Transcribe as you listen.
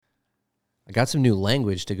I got some new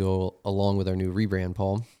language to go along with our new rebrand,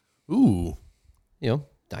 Paul. Ooh.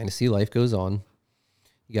 Dynasty life goes on.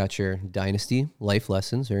 You got your Dynasty life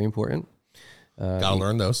lessons, very important. Gotta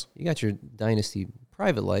learn those. You got your Dynasty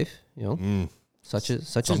private life, such as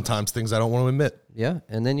Sometimes things I don't want to admit. yeah,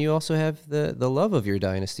 and then you also have the love of your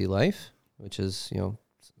Dynasty life, which is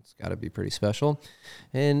it's got to be pretty special,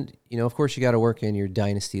 and of course you got to work in your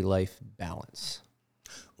Dynasty life balance.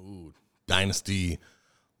 Ooh, Dynasty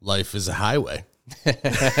life is a highway.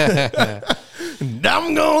 And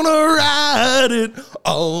I'm gonna ride it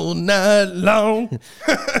all night long.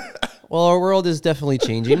 Well, our world is definitely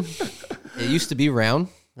changing. It used to be round,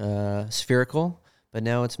 spherical, but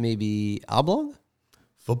now it's maybe oblong.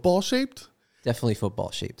 Football shaped? Definitely football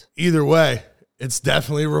shaped. Either way, it's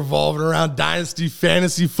definitely revolving around Dynasty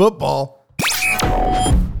fantasy football.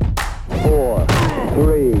 4, 3,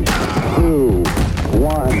 2,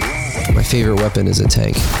 1. My favorite weapon is a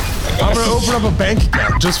tank. I'm going to open up a bank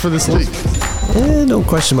account just for this league. Don't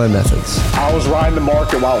question my methods. I was riding the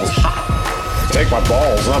market while it was hot. Take my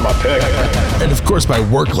balls, not my pick. And of course, by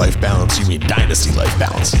work-life balance, you mean Dynasty life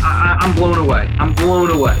balance. I'm blown away. I'm blown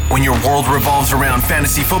away. When your world revolves around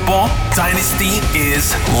fantasy football, Dynasty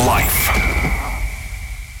is life.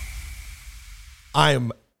 I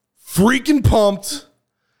am freaking pumped.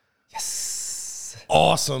 Yes.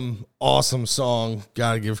 Awesome song.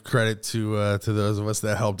 Got to give credit to those of us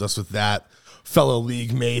that helped us with that. Fellow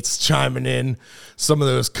league mates chiming in. Some of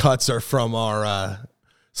those cuts are from our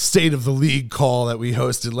State of the League call that we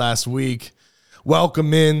hosted last week.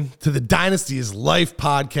 Welcome in to the Dynasty is Life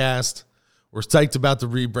podcast. We're psyched about the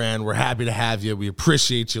rebrand. We're happy to have you. We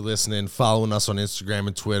appreciate you listening, following us on Instagram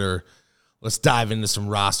and Twitter. Let's dive into some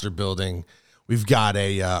roster building. We've got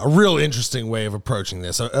a real interesting way of approaching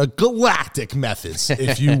this, a galactic methods,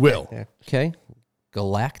 if you will. Okay.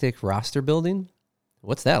 Galactic roster building?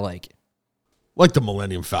 What's that like? Like the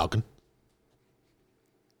Millennium Falcon.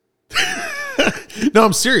 No,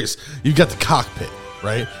 I'm serious. You've got the cockpit,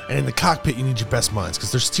 right? And in the cockpit, you need your best minds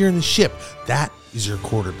because they're steering the ship. That is your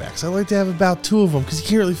quarterbacks. I like to have about 2 of them because you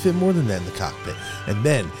can't really fit more than that in the cockpit. And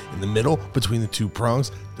then in the middle, between the 2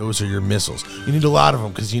 prongs, those are your missiles. You need a lot of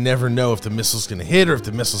them because you never know if the missile's going to hit or if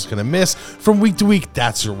the missile's going to miss. From week to week,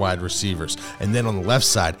 that's your wide receivers. And then on the left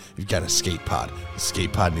side, you've got a skate pod. The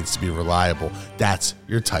skate pod needs to be reliable. That's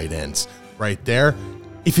your tight ends. Right there.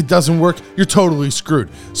 If it doesn't work, you're totally screwed.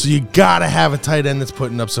 So you gotta have a tight end that's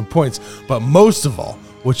putting up some points. But most of all,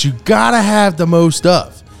 what you gotta have the most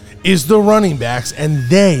of is the running backs, and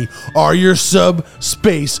they are your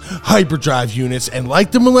subspace hyperdrive units. And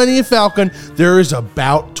like the Millennium Falcon, there is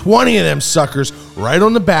about 20 of them suckers right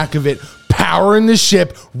on the back of it, powering the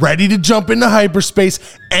ship, ready to jump into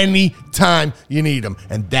hyperspace anytime you need them.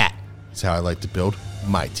 And that is how I like to build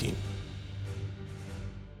my team.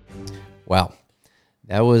 Wow.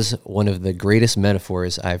 That was one of the greatest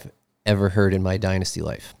metaphors I've ever heard in my Dynasty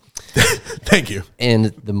life. Thank you. And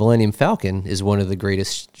the Millennium Falcon is one of the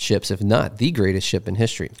greatest ships, if not the greatest ship in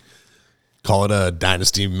history. Call it a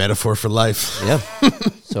Dynasty metaphor for life. Yeah.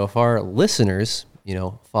 So if our listeners,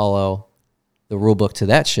 follow the rule book to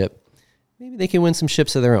that ship, maybe they can win some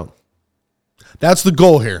ships of their own. That's the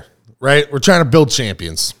goal here, right? We're trying to build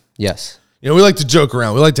champions. Yes. We like to joke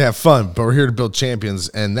around. We like to have fun, but we're here to build champions,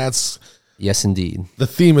 and that's yes, indeed. the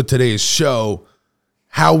theme of today's show.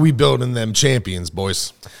 How we building them champions,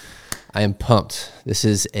 boys. I am pumped. This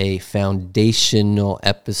is a foundational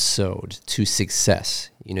episode to success.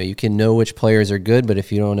 You can know which players are good, but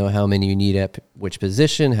if you don't know how many you need at which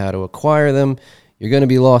position, how to acquire them, you're going to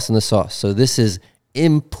be lost in the sauce. So this is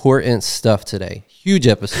important stuff today. Huge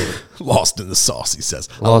episode. Lost in the sauce, he says.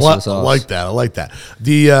 Lost in the sauce. I like that.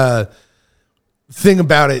 The thing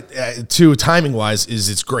about it, too, timing-wise, is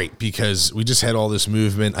it's great because we just had all this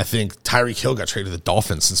movement. I think Tyreek Hill got traded to the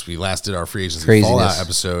Dolphins since we last did our free agency Fallout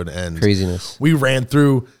episode. And Craziness. We ran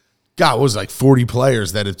through, what was it, like 40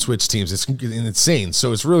 players that had switched teams. It's insane.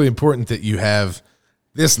 So it's really important that you have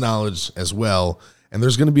this knowledge as well. And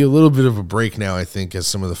there's going to be a little bit of a break now, I think, as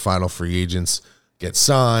some of the final free agents get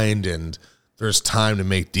signed and there's time to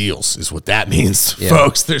make deals is what that means,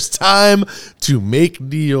 folks. There's time to make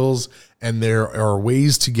deals, and there are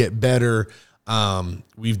ways to get better.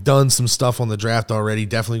 We've done some stuff on the draft already.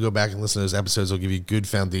 Definitely go back and listen to those episodes. They'll give you a good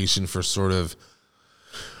foundation for sort of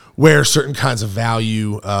where certain kinds of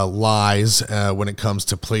value lies when it comes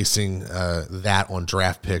to placing that on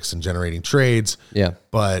draft picks and generating trades. Yeah.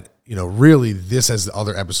 But, really, this as the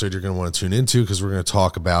other episode you're going to want to tune into because we're going to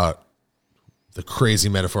talk about the crazy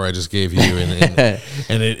metaphor I just gave you,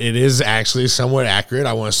 and it is actually somewhat accurate.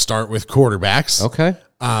 I want to start with quarterbacks. Okay.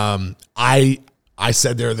 I I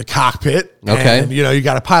said they're the cockpit. Okay. And, you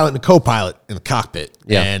got a pilot and a co-pilot in the cockpit.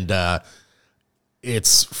 Yeah. And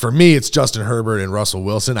for me, it's Justin Herbert and Russell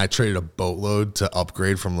Wilson. I traded a boatload to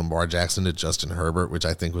upgrade from Lamar Jackson to Justin Herbert, which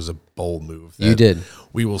I think was a bold move. You did.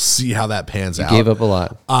 We will see how that pans out. Gave up a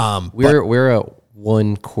lot. We're a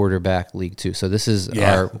one quarterback league too. So this is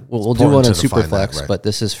we'll do one on Superflex, but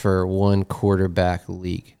this is for one quarterback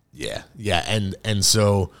league. Yeah. Yeah. And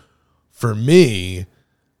so for me,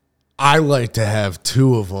 I like to have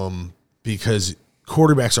two of them because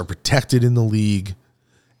quarterbacks are protected in the league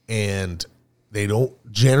and they don't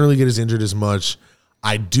generally get as injured as much.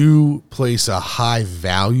 I do place a high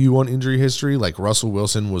value on injury history. Like Russell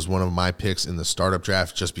Wilson was one of my picks in the startup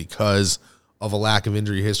draft just because of a lack of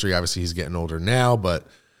injury history. Obviously, he's getting older now, but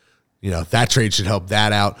that trade should help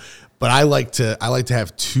that out. But I like to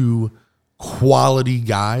have two quality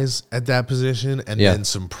guys at that position and then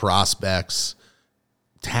some prospects.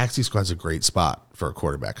 Taxi squad's a great spot for a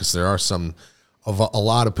quarterback because there are a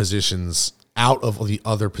lot of positions out of the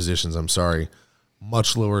other positions.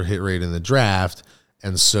 Much lower hit rate in the draft,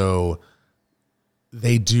 and so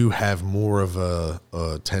they do have more of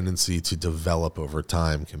a tendency to develop over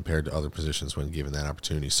time compared to other positions when given that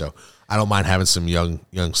opportunity. So I don't mind having some young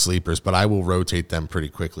sleepers, but I will rotate them pretty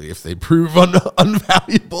quickly if they prove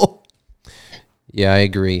unvaluable. Yeah, I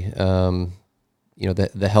agree.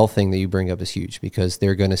 The health thing that you bring up is huge because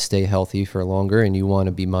they're going to stay healthy for longer, and you want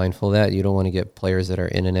to be mindful of that. You don't want to get players that are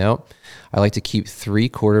in and out. I like to keep 3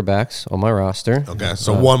 quarterbacks on my roster. Okay,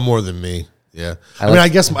 so one more than me. Yeah, I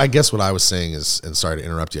guess what I was saying is, and sorry to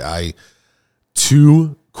interrupt you,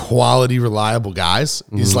 2 quality, reliable guys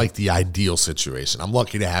is like the ideal situation. I'm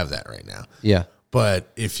lucky to have that right now. Yeah,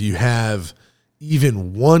 but if you have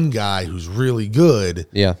even one guy who's really good,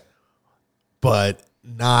 but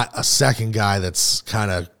not a second guy that's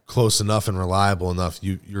kind of close enough and reliable enough,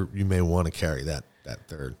 you may want to carry that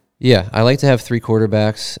third. Yeah, I like to have 3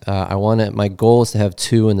 quarterbacks. My goal is to have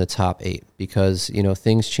 2 in the top 8 because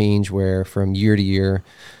things change where from year to year,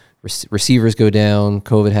 receivers go down,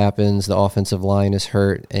 COVID happens, the offensive line is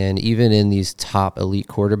hurt, and even in these top elite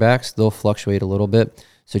quarterbacks, they'll fluctuate a little bit.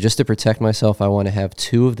 So just to protect myself, I want to have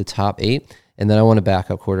 2 of the top 8, and then I want a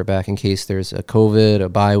backup quarterback in case there's a COVID, a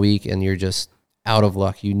bye week, and you're just out of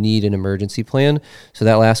luck. You need an emergency plan. So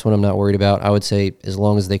that last one I'm not worried about. I would say as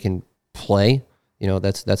long as they can play,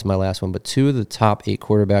 that's my last one. But 2 of the top 8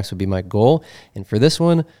 quarterbacks would be my goal. And for this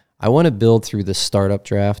one, I want to build through the startup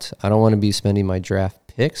draft. I don't want to be spending my draft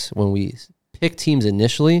picks. When we pick teams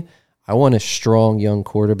initially, I want a strong young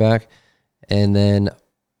quarterback. And then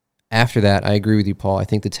after that, I agree with you, Paul. I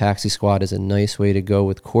think the taxi squad is a nice way to go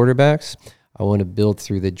with quarterbacks. I want to build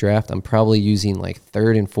through the draft. I'm probably using like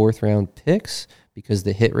 3rd and 4th round picks because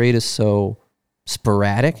the hit rate is so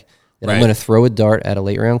sporadic that I'm going to throw a dart at a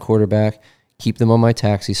late round quarterback, keep them on my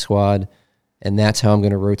taxi squad, and that's how I'm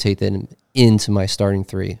going to rotate them into my starting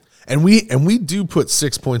 3. And we do put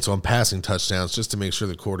 6 points on passing touchdowns just to make sure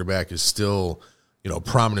the quarterback is still,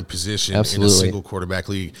 prominent position in a single quarterback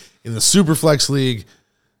league. In the Superflex league,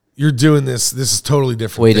 you're doing this. This is totally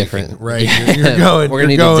different. Way different, right? Yeah. You're going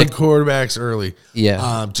quarterbacks early.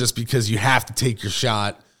 Yeah. Just because you have to take your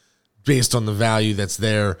shot based on the value that's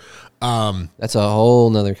there. That's a whole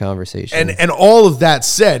nother conversation. And all of that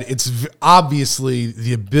said, it's obviously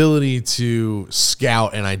the ability to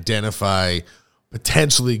scout and identify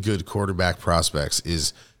potentially good quarterback prospects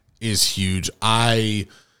is huge. I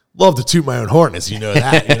love to toot my own horn, as you know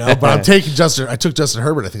that, but I took Justin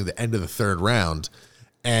Herbert, I think, at the end of the 3rd round.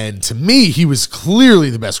 And to me, he was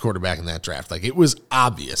clearly the best quarterback in that draft. Like, it was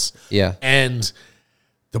obvious. Yeah. And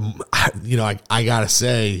I gotta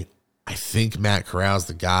say, I think Matt Corral's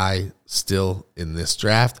the guy still in this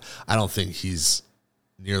draft. I don't think he's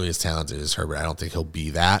nearly as talented as Herbert. I don't think he'll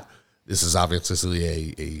be that. This is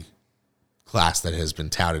obviously a class that has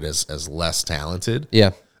been touted as less talented.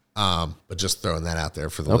 Yeah. But just throwing that out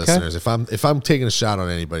there for the listeners. If I'm taking a shot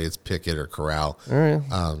on anybody, it's Pickett or Corral. All right.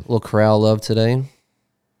 A little Corral love today.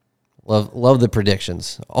 Love the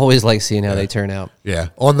predictions. Always like seeing how they turn out. Yeah.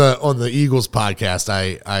 On the Eagles podcast,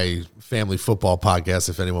 I family football podcast,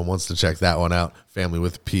 if anyone wants to check that one out, Family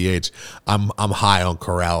with PH, I'm high on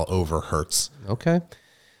Corral over Hurts. Okay.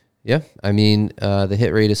 Yeah. I mean, the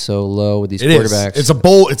hit rate is so low with these quarterbacks.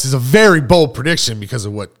 It's a very bold prediction because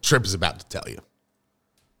of what Tripp is about to tell you.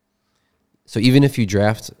 So even if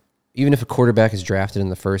a quarterback is drafted in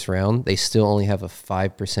the 1st round, they still only have a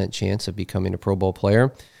 5% chance of becoming a Pro Bowl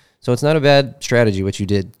player. So it's not a bad strategy what you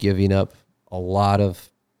did, giving up a lot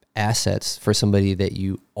of assets for somebody that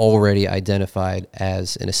you already identified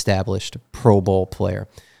as an established Pro Bowl player.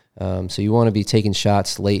 So you want to be taking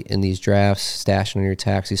shots late in these drafts, stashing on your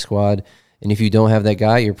taxi squad. And if you don't have that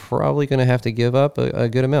guy, you're probably going to have to give up a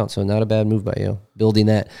good amount. So not a bad move by you, building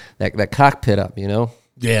that cockpit up, you know?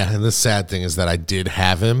 Yeah, and the sad thing is that I did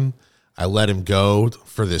have him. I let him go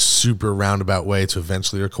for this super roundabout way to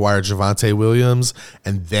eventually acquire Javonte Williams,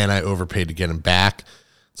 and then I overpaid to get him back.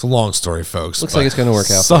 It's a long story, folks. Looks like it's going to work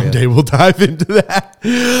out. Someday we'll dive into that.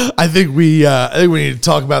 I think we need to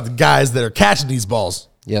talk about the guys that are catching these balls.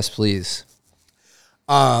 Yes, please.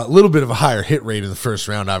 A little bit of a higher hit rate in the first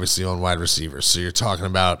round, obviously, on wide receivers. So you're talking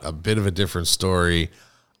about a bit of a different story.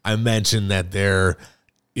 I mentioned that they're,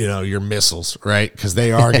 your missiles, right? Because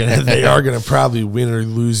they are gonna probably win or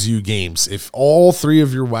lose you games. If all three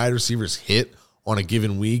of your wide receivers hit on a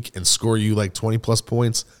given week and score you like 20 plus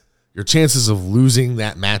points, your chances of losing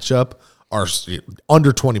that matchup are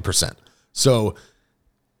under 20%. So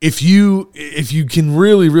if you can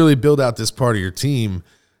really, really build out this part of your team,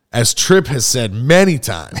 as Tripp has said many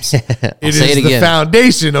times, it is the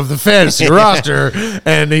foundation of the fantasy roster,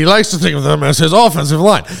 and he likes to think of them as his offensive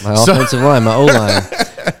line. My offensive line, my O-line,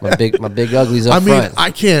 my big uglies up front.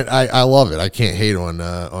 I love it. I can't hate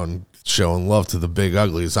on showing love to the big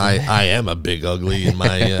uglies. I am a big ugly in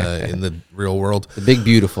my in the real world. The big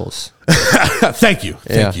beautifuls. Thank you.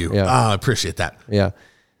 Yeah. I appreciate that. Yeah.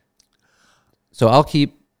 So I'll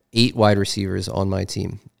keep 8 wide receivers on my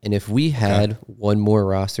team. And if we had one more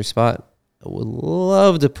roster spot, I would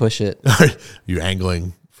love to push it. You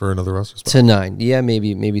angling for another roster spot? To 9. Yeah,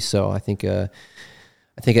 maybe so. I think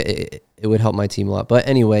it would help my team a lot. But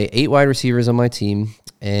anyway, 8 wide receivers on my team,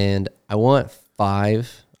 and I want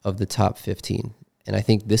 5 of the top 15. And I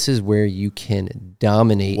think this is where you can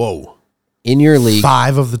dominate. Whoa. In your league.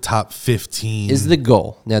 5 of the top 15 is the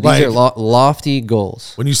goal. Now, these are lofty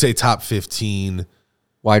goals. When you say top 15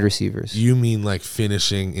 wide receivers, you mean like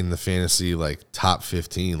finishing in the fantasy like top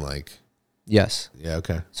 15, like? Yes. Yeah,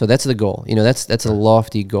 okay. So that's the goal. That's a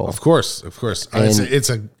lofty goal. Of course. It's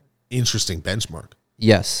an interesting benchmark.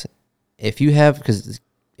 Yes. Because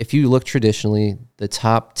if you look traditionally, the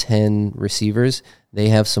top 10 receivers, they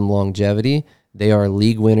have some longevity. They are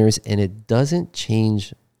league winners, and it doesn't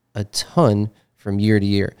change a ton from year to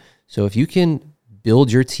year. So if you can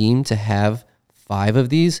build your team to have 5 of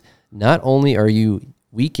these, not only are you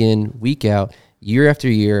week in, week out, year after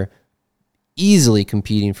year, easily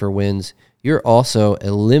competing for wins, you're also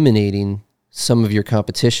eliminating some of your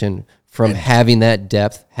competition from having that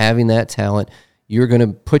depth, having that talent. You're going to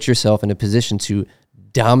put yourself in a position to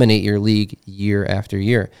dominate your league year after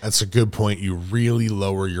year. That's a good point. You really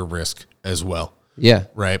lower your risk as well. Yeah.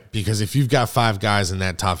 Right? Because if you've got 5 guys in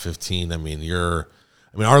that top 15,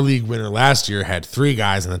 our league winner last year had 3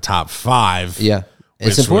 guys in the top 5. Yeah.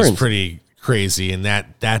 Which was pretty crazy, and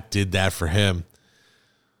that did that for him.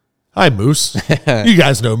 Hi, Moose. You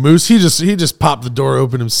guys know Moose. He just popped the door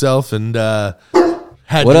open himself and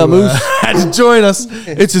had to join us.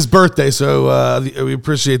 It's his birthday, so we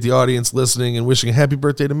appreciate the audience listening and wishing a happy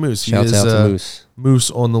birthday to Moose. Shouts out to Moose.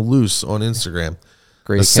 Moose on the loose on Instagram.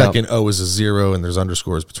 Great. The second O is a 0, and there's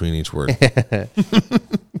underscores between each word.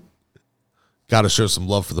 Got to show some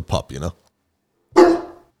love for the pup,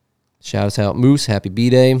 Shout out Moose. Happy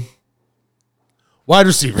B-Day. Wide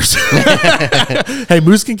receivers. Hey,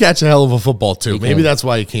 Moose can catch a hell of a football, too. Maybe that's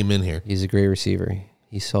why he came in here. He's a great receiver.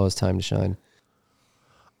 He saw his time to shine.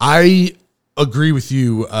 I agree with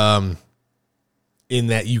you in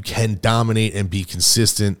that you can dominate and be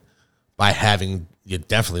consistent by having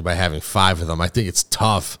 5 of them. I think it's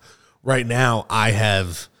tough. Right now, I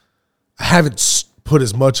haven't put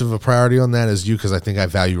as much of a priority on that as you because I think I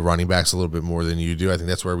value running backs a little bit more than you do. I think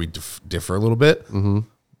that's where we differ a little bit. Mm-hmm.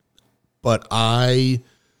 But I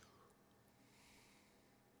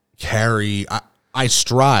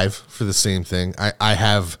strive for the same thing. I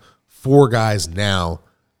have 4 guys now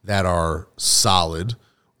that are solid.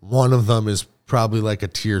 One of them is probably like a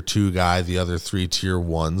tier 2 guy. The other 3 tier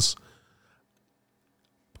 1s.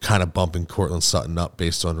 Kind of bumping Courtland Sutton up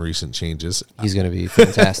based on recent changes. He's going to be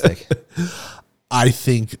fantastic. I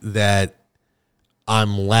think that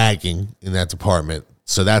I'm lagging in that department.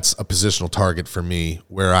 So that's a positional target for me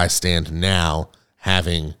where I stand now,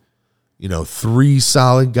 having, 3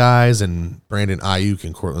 solid guys and Brandon Ayuk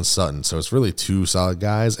and Courtland Sutton. So it's really 2 solid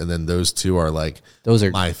guys, and then those 2 are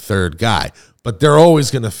my third guy. But they're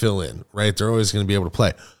always going to fill in, right? They're always going to be able to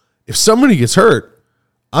play. If somebody gets hurt,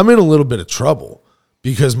 I'm in a little bit of trouble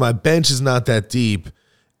because my bench is not that deep,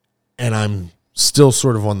 and I'm still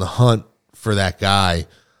sort of on the hunt for that guy.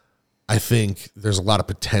 I think there's a lot of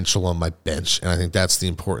potential on my bench, and I think that's the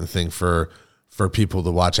important thing for people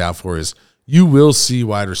to watch out for is you will see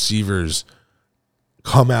wide receivers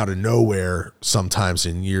come out of nowhere sometimes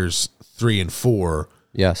in years 3 and 4.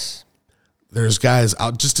 Yes. there's guys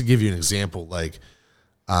out, just to give you an example, like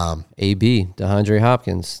AB, DeAndre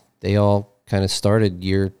Hopkins, they all kind of started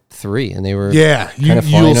year 3, and they were kind of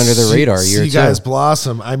flying under the radar year 2. See guys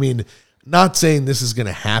blossom. I mean, not saying this is going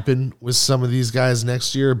to happen with some of these guys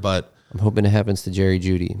next year, but I'm hoping it happens to Jerry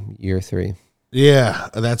Jeudy year 3. Yeah,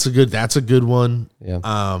 that's a good one. Yeah.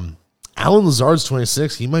 Alan Lazard's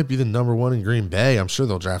 26. He might be the number 1 in Green Bay. I'm sure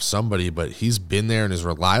they'll draft somebody, but he's been there and is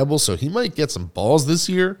reliable, so he might get some balls this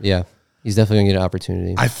year. Yeah, he's definitely going to get an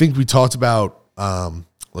opportunity. I think we talked about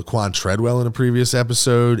Laquan Treadwell in a previous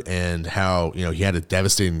episode and how, he had a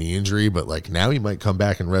devastating knee injury, but like now he might come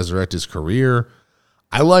back and resurrect his career.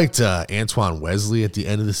 I liked Antoine Wesley at the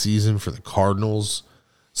end of the season for the Cardinals.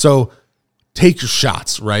 So take your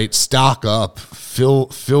shots, right? Stock up, fill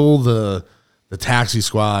the taxi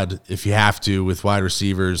squad if you have to with wide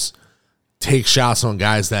receivers. Take shots on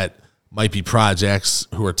guys that might be projects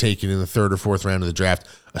who are taken in the 3rd or 4th round of the draft,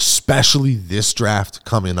 especially this draft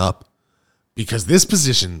coming up, because this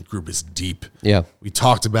position group is deep. Yeah. We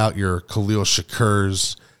talked about your Khalil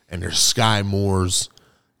Shakurs and your Sky Moores.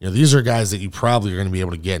 These are guys that you probably are going to be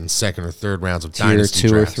able to get in 2nd or 3rd rounds of dynasty Tier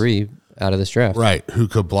 2 drafts. or 3 out of this draft. Right, who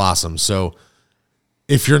could blossom. So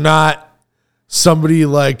if you're not somebody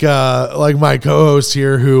like my co-host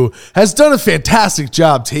here who has done a fantastic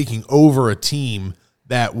job taking over a team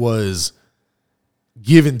that was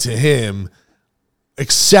given to him,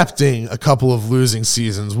 accepting a couple of losing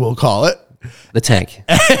seasons, we'll call it. The tank.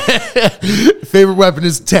 Favorite weapon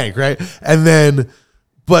is tank, right? And then,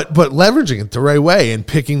 but leveraging it the right way and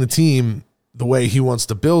picking the team the way he wants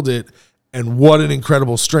to build it. And what an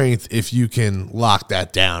incredible strength if you can lock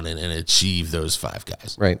that down and achieve those 5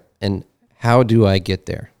 guys. Right. And how do I get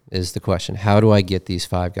there is the question. How do I get these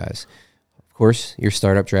 5 guys? Of course, your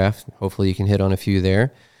startup draft. Hopefully you can hit on a few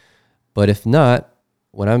there. But if not,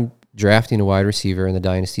 when I'm drafting a wide receiver in the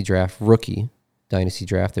dynasty draft, rookie dynasty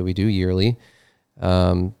draft that we do yearly,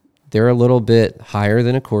 they're a little bit higher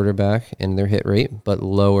than a quarterback in their hit rate, but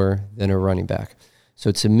lower than a running back.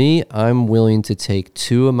 So to me, I'm willing to take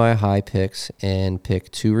 2 of my high picks and pick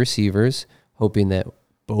 2 receivers, hoping that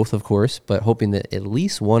both, of course, but hoping that at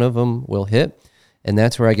least one of them will hit. And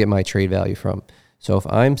that's where I get my trade value from. So if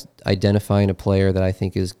I'm identifying a player that I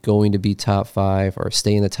think is going to be top 5 or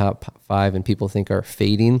stay in the top 5 and people think are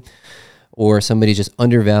fading, or somebody just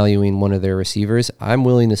undervaluing one of their receivers, I'm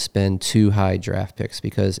willing to spend 2 high draft picks,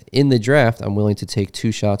 because in the draft, I'm willing to take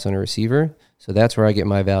 2 shots on a receiver. So that's where I get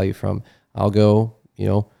my value from. I'll go,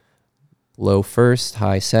 low first,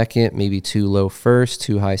 high second, maybe 2 low first,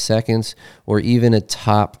 2 high seconds, or even a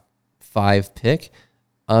top 5 pick.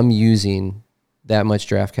 I'm using that much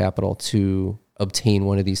draft capital to obtain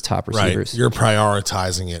one of these top receivers. Right. You're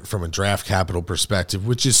prioritizing it from a draft capital perspective,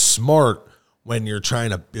 which is smart when you're trying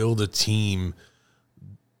to build a team,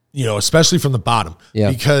 especially from the bottom.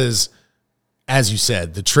 Yeah. Because, as you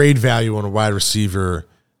said, the trade value on a wide receiver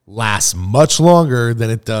lasts much longer than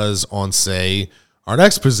it does on, say, our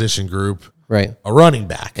next position group, right, a running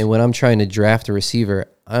back. And when I'm trying to draft a receiver,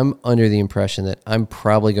 I'm under the impression that I'm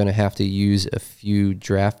probably going to have to use a few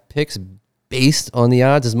draft picks based on the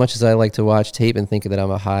odds. As much as I like to watch tape and think that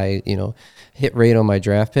I'm a high, hit rate on my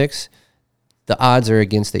draft picks, the odds are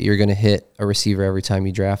against that you're going to hit a receiver every time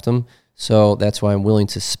you draft them. So that's why I'm willing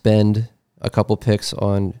to spend a couple picks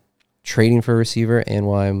on trading for a receiver, and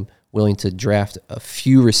why I'm willing to draft a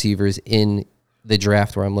few receivers in the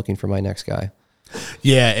draft where I'm looking for my next guy.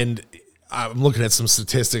 Yeah, and I'm looking at some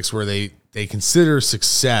statistics where they consider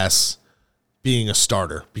success being a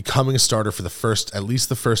starter, becoming a starter for at least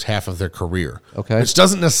the first half of their career. Okay. Which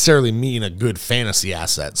doesn't necessarily mean a good fantasy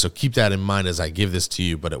asset. So keep that in mind as I give this to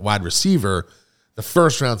you. But at wide receiver, the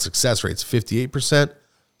first round success rate's 58%,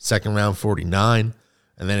 second round 49%,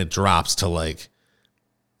 and then it drops to like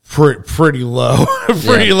pretty low,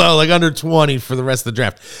 low, like under 20 for the rest of the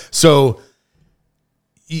draft. So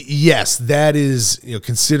yes, that is,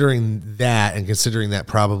 considering that, and considering that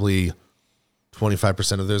probably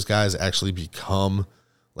 25% of those guys actually become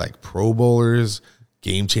like Pro Bowlers,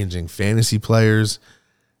 game-changing fantasy players,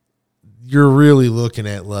 you're really looking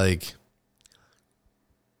at like,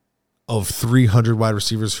 of 300 wide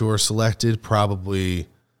receivers who are selected, probably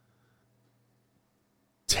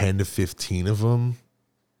 10 to 15 of them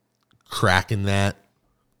cracking that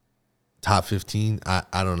top 15. I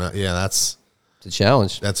don't know. Yeah, It's a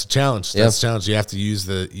challenge. that's a challenge. That's a challenge. You have to use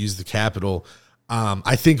the capital.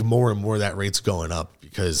 I think more and more that rate's going up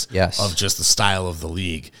because of just the style of the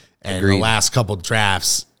league. And the last couple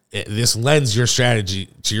drafts, this lends your strategy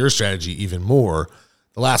even more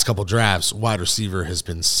the last couple drafts, wide receiver has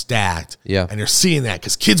been stacked. Yeah. And you're seeing that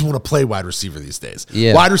because kids want to play wide receiver these days.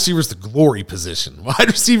 Yeah. Wide receiver is the glory position. Wide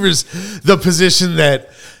receiver is the position that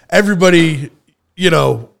everybody,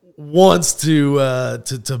 wants to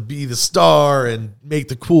be the star and make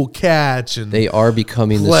the cool catch, and They are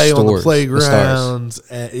becoming play the on the stars, playground.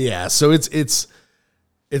 So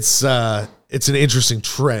it's an interesting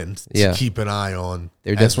trend to keep an eye on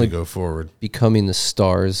They're as definitely we go forward. becoming the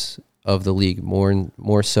stars of the league more and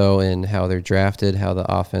more so in how they're drafted, how the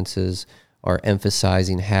offenses are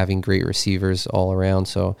emphasizing having great receivers all around.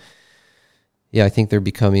 So, I think they're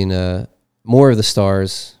becoming more of the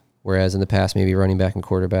stars, whereas in the past maybe running back and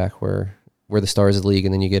quarterback were the stars of the league,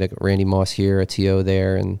 and then you get a Randy Moss here, a T.O.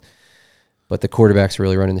 there, but the quarterback's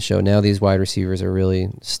really running the show. Now these wide receivers are really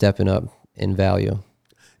stepping up in value.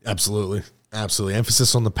 Absolutely.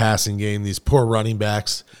 Emphasis on the passing game. These poor running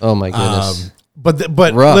backs. Oh my goodness.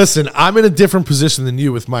 But Rough. listen, I'm in a different position than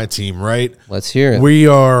you with my team, right? Let's hear it. We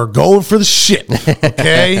are going for the shit,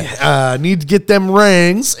 okay? Need to get them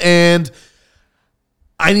rings, and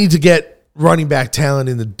I need to get running back talent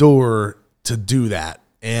in the door to do that.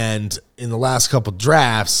 And in the last couple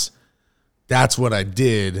drafts, that's what I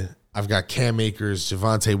did. I've got Cam Akers,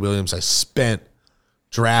 Javonte Williams. I spent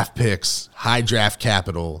draft picks, high draft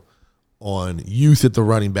capital on youth at the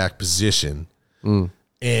running back position.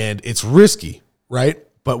 And it's risky, right?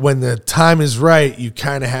 But when the time is right, you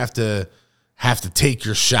kind of have to take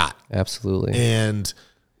your shot. Absolutely. And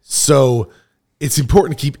so it's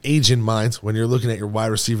important to keep age in mind when you're looking at your wide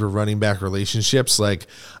receiver running back relationships. Like,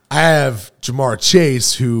 I have Jamar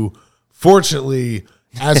Chase, who fortunately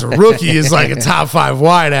as a rookie is like a top 5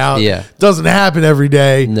 wideout. Yeah. Doesn't happen every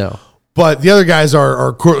day. No. But the other guys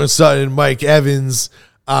are Cortland Sutton, Mike Evans.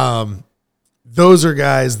 Those are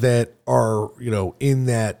guys that are, in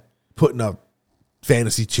that putting up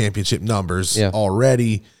fantasy championship numbers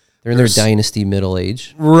already. They're in their dynasty middle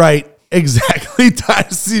age. Right. Exactly.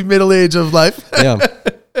 Dynasty middle age of life. Yeah.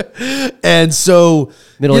 And so,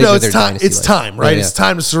 Middle age of it's their time. dynasty It's life. time, right? Yeah. It's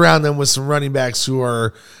time to surround them with some running backs who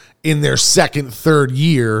are in their second, third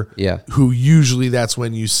year. Yeah. Who usually that's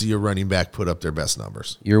when you see a running back put up their best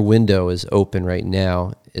numbers. Your window is open right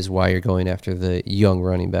now, is why you're going after the young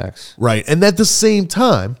running backs. Right. And at the same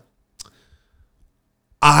time,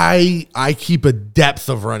 I keep a depth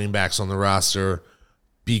of running backs on the roster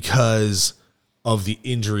because of the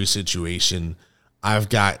injury situation. I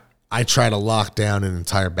try to lock down an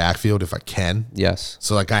entire backfield if I can. Yes.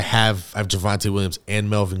 So like I have Javonte Williams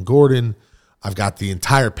and Melvin Gordon. I've got the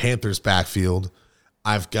entire Panthers backfield.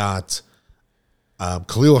 I've got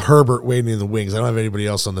Khalil Herbert waiting in the wings. I don't have anybody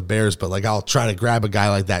else on the Bears, but like I'll try to grab a guy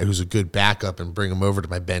like that who's a good backup and bring him over to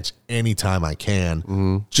my bench anytime I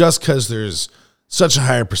can. Just because there's such a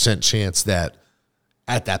higher percent chance that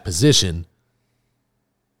at that position,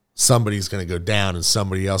 somebody's going to go down and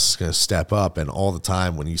somebody else is going to step up. And all the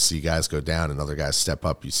time when you see guys go down and other guys step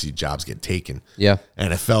up, you see jobs get taken. Yeah.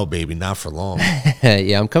 NFL, baby, not for long.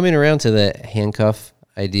 Yeah, I'm coming around to the handcuff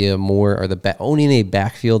idea more, or owning a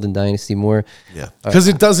backfield in Dynasty more. Yeah. Because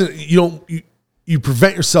it doesn't, you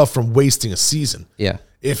prevent yourself from wasting a season. Yeah.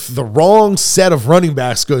 If the wrong set of running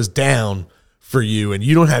backs goes down for you and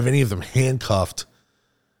you don't have any of them handcuffed,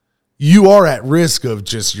 you are at risk of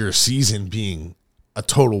just your season being a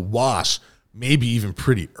total wash, maybe even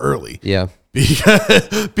pretty early. Yeah.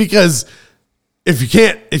 Because if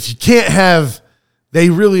you can't have, they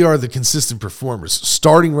really are the consistent performers.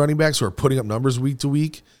 Starting running backs who are putting up numbers week to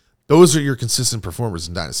week, those are your consistent performers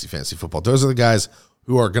in Dynasty Fantasy Football. Those are the guys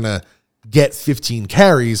who are going to get 15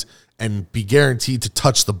 carries and be guaranteed to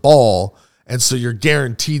touch the ball. And so you're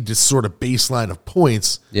guaranteed this sort of baseline of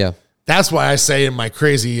points. Yeah. That's why I say in my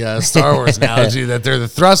crazy Star Wars analogy that they're the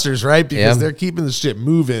thrusters, right? Because they're keeping the shit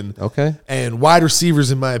moving. Okay. And wide receivers,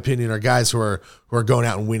 in my opinion, are guys who are going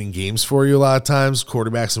out and winning games for you a lot of times,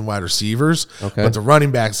 quarterbacks and wide receivers. Okay. But the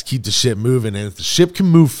running backs keep the ship moving. And if the ship can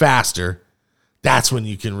move faster, that's when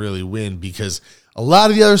you can really win, because a lot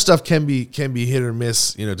of the other stuff can be hit or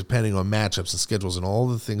miss, depending on matchups and schedules and all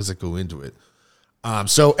the things that go into it.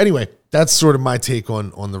 So anyway, that's sort of my take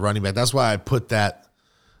on the running back. That's why I put that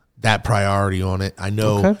priority on it. I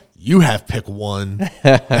know you have pick one in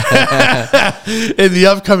the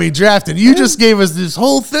upcoming draft, and you just gave us this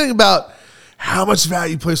whole thing about how much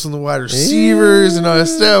value you place on the wide receivers and all that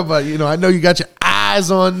stuff. But I know you got your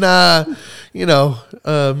eyes on Mr.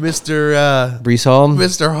 Breece Hall.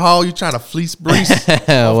 Mr. Hall. You're trying to fleece Breece off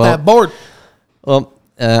Well, that board. Well,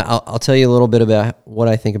 I'll tell you a little bit about what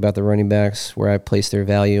I think about the running backs, where I place their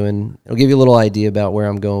value, and it'll give you a little idea about where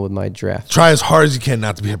I'm going with my draft. Try as hard as you can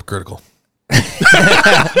not to be hypocritical.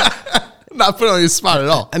 Not putting on your spot at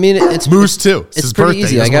all. I mean, it's Moose too. It's his pretty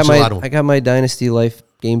birthday. easy. He doesn't want you to I got my Dynasty Life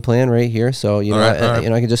game plan right here, so you know,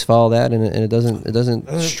 I can just follow that, and it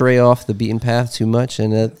doesn't stray off the beaten path too much.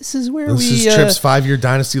 And this is where This is Tripp's 5-year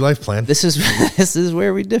Dynasty Life plan. This is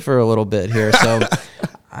where we differ a little bit here. So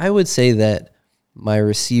I would say that my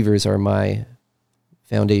receivers are my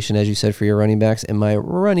foundation, as you said, for your running backs, and my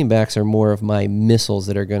running backs are more of my missiles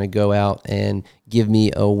that are going to go out and give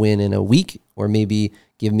me a win in a week, or maybe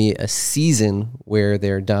give me a season where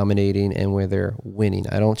they're dominating and where they're winning.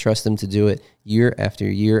 I don't trust them to do it year after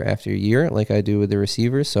year after year like I do with the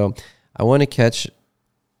receivers. So I want to catch,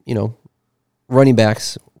 running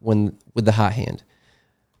backs with the hot hand.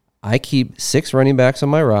 I keep 6 running backs on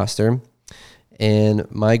my roster, and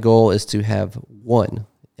my goal is to have one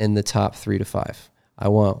in the top 3 to 5. I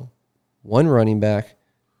want one running back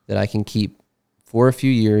that I can keep for a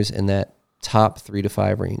few years in that top 3 to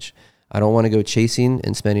 5 range. I don't want to go chasing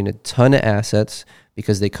and spending a ton of assets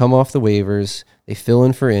because they come off the waivers, they fill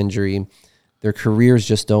in for injury, their careers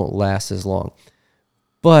just don't last as long.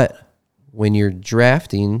 But when you're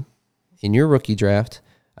drafting in your rookie draft,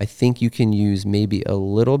 I think you can use maybe a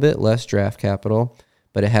little bit less draft capital,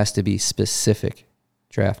 but it has to be specific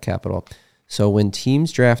draft capital. So when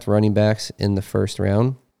teams draft running backs in the first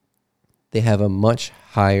round, they have a much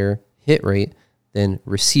higher hit rate than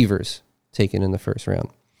receivers taken in the first round.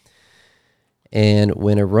 And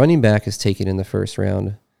when a running back is taken in the first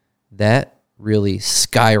round, that really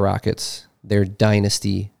skyrockets their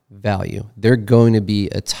dynasty value. They're going to be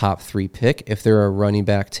a top 3 pick if they're a running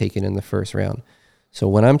back taken in the first round. So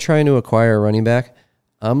when I'm trying to acquire a running back,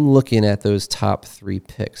 I'm looking at those top 3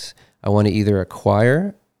 picks. I want to either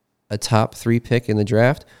acquire a top 3 pick in the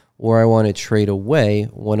draft, or I want to trade away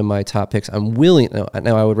one of my top picks. I'm willing,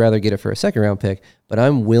 now I would rather get it for a second round pick, but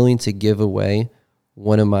I'm willing to give away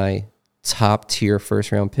one of my top tier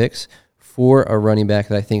first round picks for a running back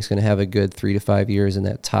that I think is going to have a good 3 to 5 years in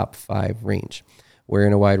that top 5 range. Where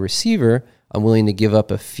in a wide receiver, I'm willing to give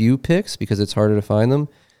up a few picks because it's harder to find them.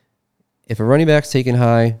 If a running back's taken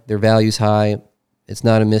high, their value's high, it's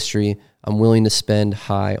not a mystery. I'm willing to spend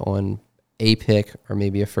high on a pick or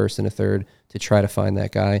maybe a first and a third to try to find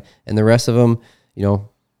that guy. And the rest of them,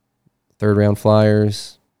 third round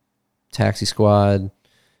flyers, taxi squad,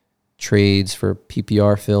 trades for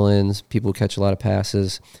PPR fill-ins, people who catch a lot of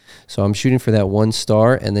passes. So I'm shooting for that 1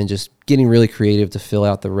 star and then just getting really creative to fill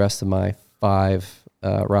out the rest of my 5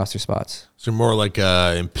 roster spots. So you're more like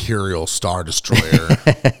a Imperial Star Destroyer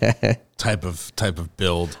type of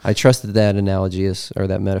build. I trust that analogy or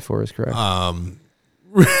that metaphor is correct.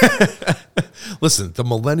 Listen, the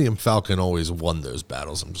Millennium Falcon always won those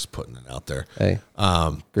battles. I'm just putting it out there. Hey,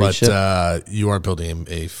 but you are building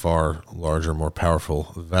a far larger, more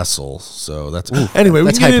powerful vessel. So that's anyway.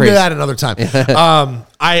 We can get into that another time.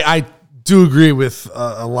 I do agree with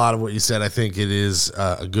a lot of what you said. I think it is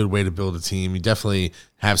a good way to build a team. You definitely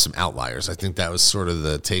have some outliers. I think that was sort of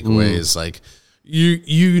the takeaway. Is like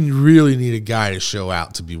you really need a guy to show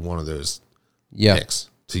out to be one of those picks,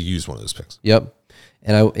 to use one of those picks. Yep.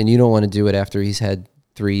 And you don't want to do it after he's had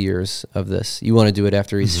 3 years of this. You want to do it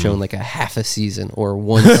after he's shown like a half a season or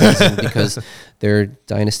 1 season because their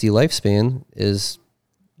dynasty lifespan is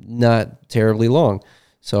not terribly long.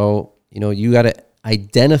 So, you got to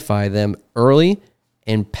identify them early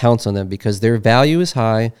and pounce on them because their value is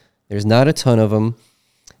high. There's not a ton of them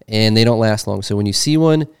and they don't last long. So when you see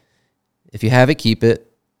one, if you have it, keep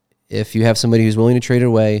it. If you have somebody who's willing to trade it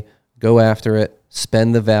away, go after it,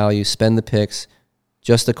 spend the value, spend the picks.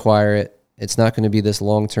 Just acquire it. It's not going to be this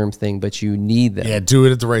long-term thing, but you need them. Yeah, do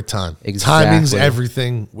it at the right time. Exactly. Timing's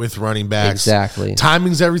everything with running backs. Exactly.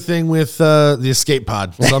 Timing's everything with the escape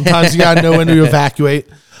pod. Sometimes you got to know when to evacuate.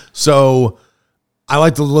 So I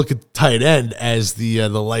like to look at tight end as the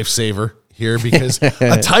lifesaver here because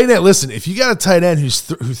a tight end, listen, if you got a tight end who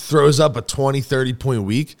throws up a 20, 30-point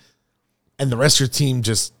week and the rest of your team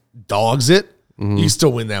just dogs it, you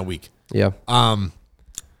still win that week. Yeah.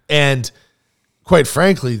 And quite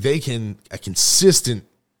frankly, a consistent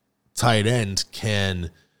tight end can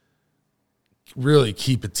really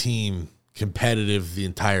keep a team competitive the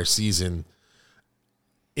entire season.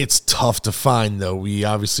 It's tough to find, though. We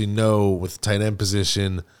obviously know with the tight end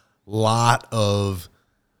position, a lot of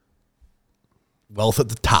wealth at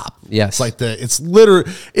the top. Yes.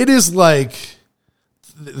 It is like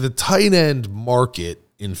the tight end market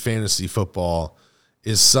in fantasy football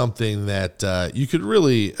is something that you could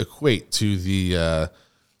really equate to the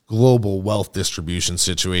global wealth distribution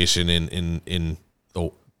situation in the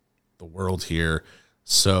world here.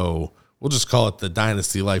 So we'll just call it the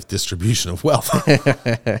dynasty life distribution of wealth.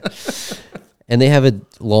 And they have a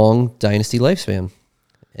long dynasty lifespan.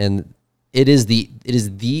 And it is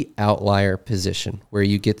the outlier position where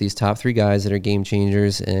you get these top 3 guys that are game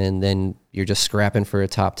changers, and then you're just scrapping for a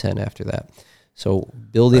top 10 after that. So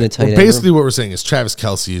building a tight end. Basically, what we're saying is Travis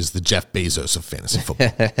Kelce is the Jeff Bezos of fantasy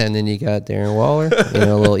football. And then you got Darren Waller, a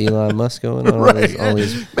little Elon Musk going on. Right. All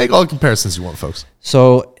these. Make all the comparisons you want, folks.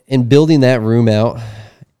 So in building that room out,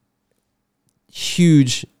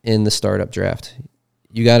 huge in the startup draft.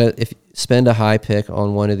 You got to spend a high pick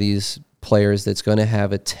on one of these players that's going to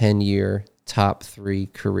have a 10-year top 3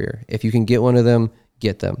 career. If you can get one of them,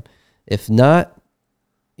 get them. If not,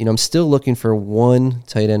 I'm still looking for one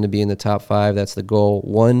tight end to be in the top 5. That's the goal.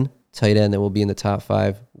 One tight end that will be in the top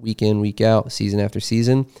 5 week in, week out, season after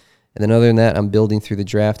season. And then other than that, I'm building through the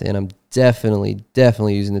draft, and I'm definitely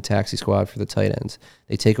using the taxi squad for the tight ends.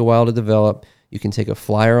 They take a while to develop. You can take a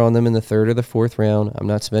flyer on them in the 3rd or the 4th round. I'm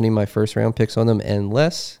not spending my first-round picks on them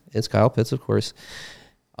unless it's Kyle Pitts, of course.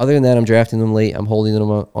 Other than that, I'm drafting them late. I'm holding them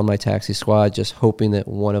on my taxi squad, just hoping that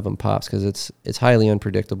one of them pops because it's highly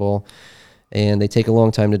unpredictable. And they take a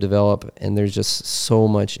long time to develop, and there's just so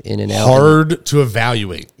much in and out. Hard to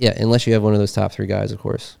evaluate. Yeah, unless you have one of those top 3 guys, of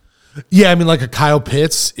course. Yeah, I mean, like a Kyle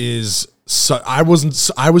Pitts is. I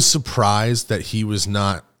was surprised that he was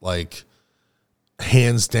not like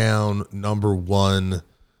hands down number 1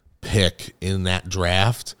 pick in that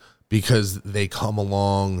draft because they come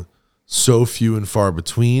along so few and far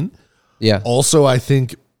between. Yeah. Also, I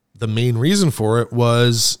think the main reason for it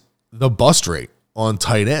was the bust rate on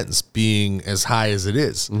tight ends being as high as it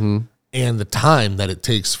is, and the time that it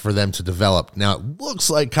takes for them to develop. Now, it looks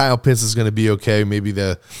like Kyle Pitts is going to be okay. Maybe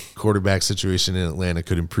the quarterback situation in Atlanta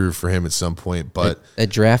could improve for him at some point, but that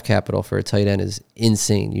draft capital for a tight end is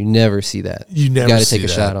insane. You never see that. You never got to see take a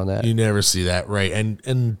that. shot on that. You never see that, right?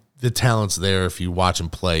 And the talent's there. If you watch him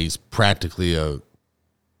play, he's practically a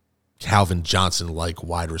Calvin Johnson-like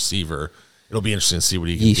wide receiver. It'll be interesting to see what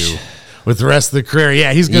he can do with the rest of the career.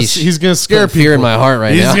 Yeah, he's gonna scare people. Fear in my heart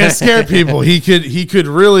right now. He's gonna scare people. He could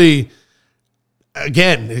really.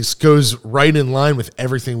 Again, this goes right in line with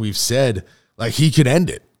everything we've said. Like he could end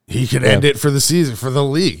it. He could end it for the season, for the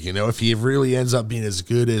league. If he really ends up being as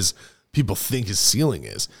good as people think his ceiling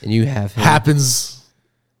is, and you have him. happens.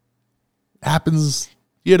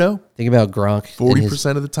 Think about Gronk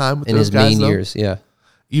 40% of the time with in those his guys, main though. years. Yeah,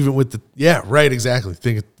 Even with exactly.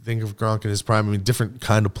 Think of Gronk in his prime. I mean, different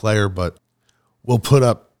kind of player, but will put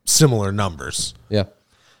up similar numbers. yeah.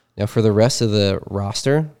 Now for the rest of the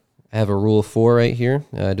roster, I have a rule of 4 right here.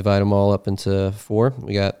 I divide them all up into 4.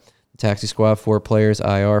 We got the taxi squad, 4 players,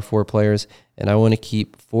 IR, 4 players, and I want to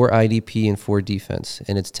keep 4 IDP and 4 defense.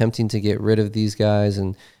 And it's tempting to get rid of these guys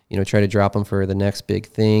and try to drop them for the next big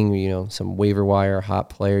thing. Some waiver wire hot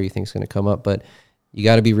player you think is going to come up, but you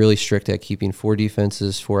got to be really strict at keeping 4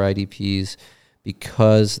 defenses, 4 IDPs,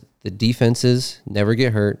 because the defenses never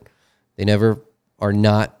get hurt. They never are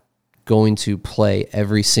not going to play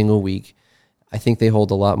every single week. I think they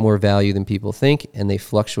hold a lot more value than people think, and they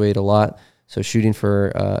fluctuate a lot. So shooting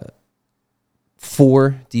for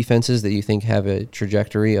 4 defenses that you think have a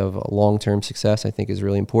trajectory of long-term success, I think is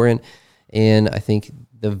really important. And I think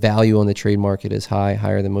the value on the trade market is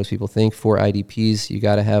higher than most people think. 4 IDPs, you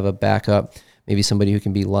got to have a backup, maybe somebody who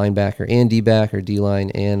can be linebacker and D-back or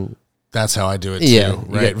D-line and... That's how I do it too, Yeah,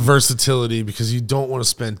 right? Versatility, because you don't want to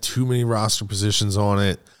spend too many roster positions on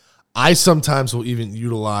it. I sometimes will even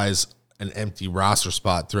utilize an empty roster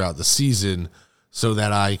spot throughout the season so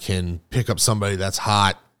that I can pick up somebody that's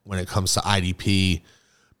hot when it comes to IDP,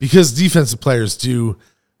 because defensive players do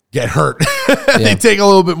get hurt. They take a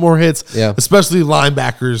little bit more hits, especially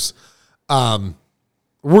linebackers.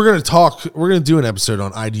 We're going to do an episode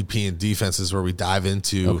on IDP and defenses where we dive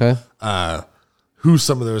into who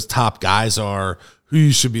some of those top guys are, who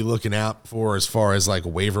you should be looking out for as far as like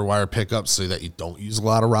waiver wire pickups so that you don't use a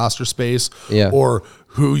lot of roster space, or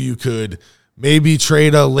who you could maybe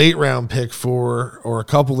trade a late round pick for, or a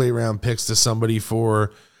couple late round picks to somebody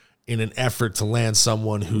for, in an effort to land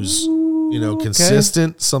someone who's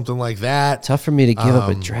consistent, something like that. Tough for me to give up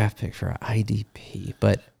a draft pick for an IDP,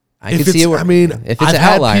 but I can see it. If it's an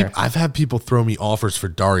outlier. I've had people throw me offers for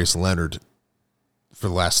Darius Leonard for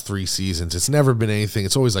the last 3 seasons. It's never been anything.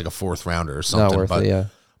 It's always like a 4th rounder or something. Not worth it,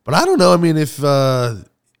 But I don't know. I mean, if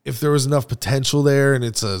there was enough potential there and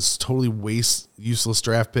it's a totally useless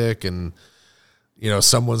draft pick, and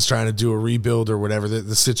someone's trying to do a rebuild or whatever,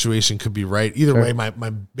 the situation could be right. Either way,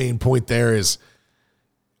 my main point there is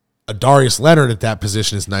a Darius Leonard at that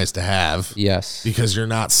position is nice to have. Yes. Because you're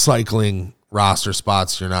not cycling roster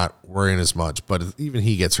spots. You're not worrying as much. But even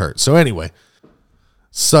he gets hurt. So anyway,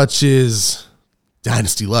 such is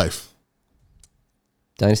Dynasty life.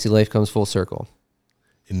 Dynasty life comes full circle.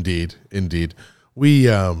 Indeed. We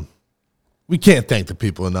we can't thank the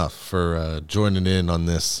people enough for joining in on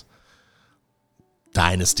this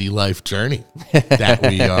Dynasty life journey that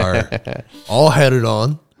we are all headed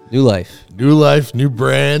on. New life, new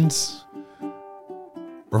brands,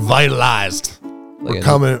 revitalized. We're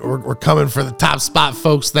coming for the top spot,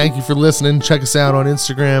 folks. Thank you for listening. Check us out on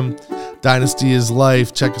Instagram, Dynasty is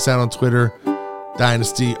Life. Check us out on Twitter,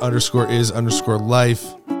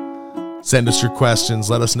 Dynasty_is_life. Send us your questions.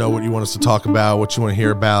 Let us know what you want us to talk about, what you want to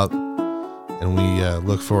hear about. And we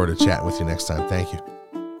look forward to chatting with you next time. Thank you.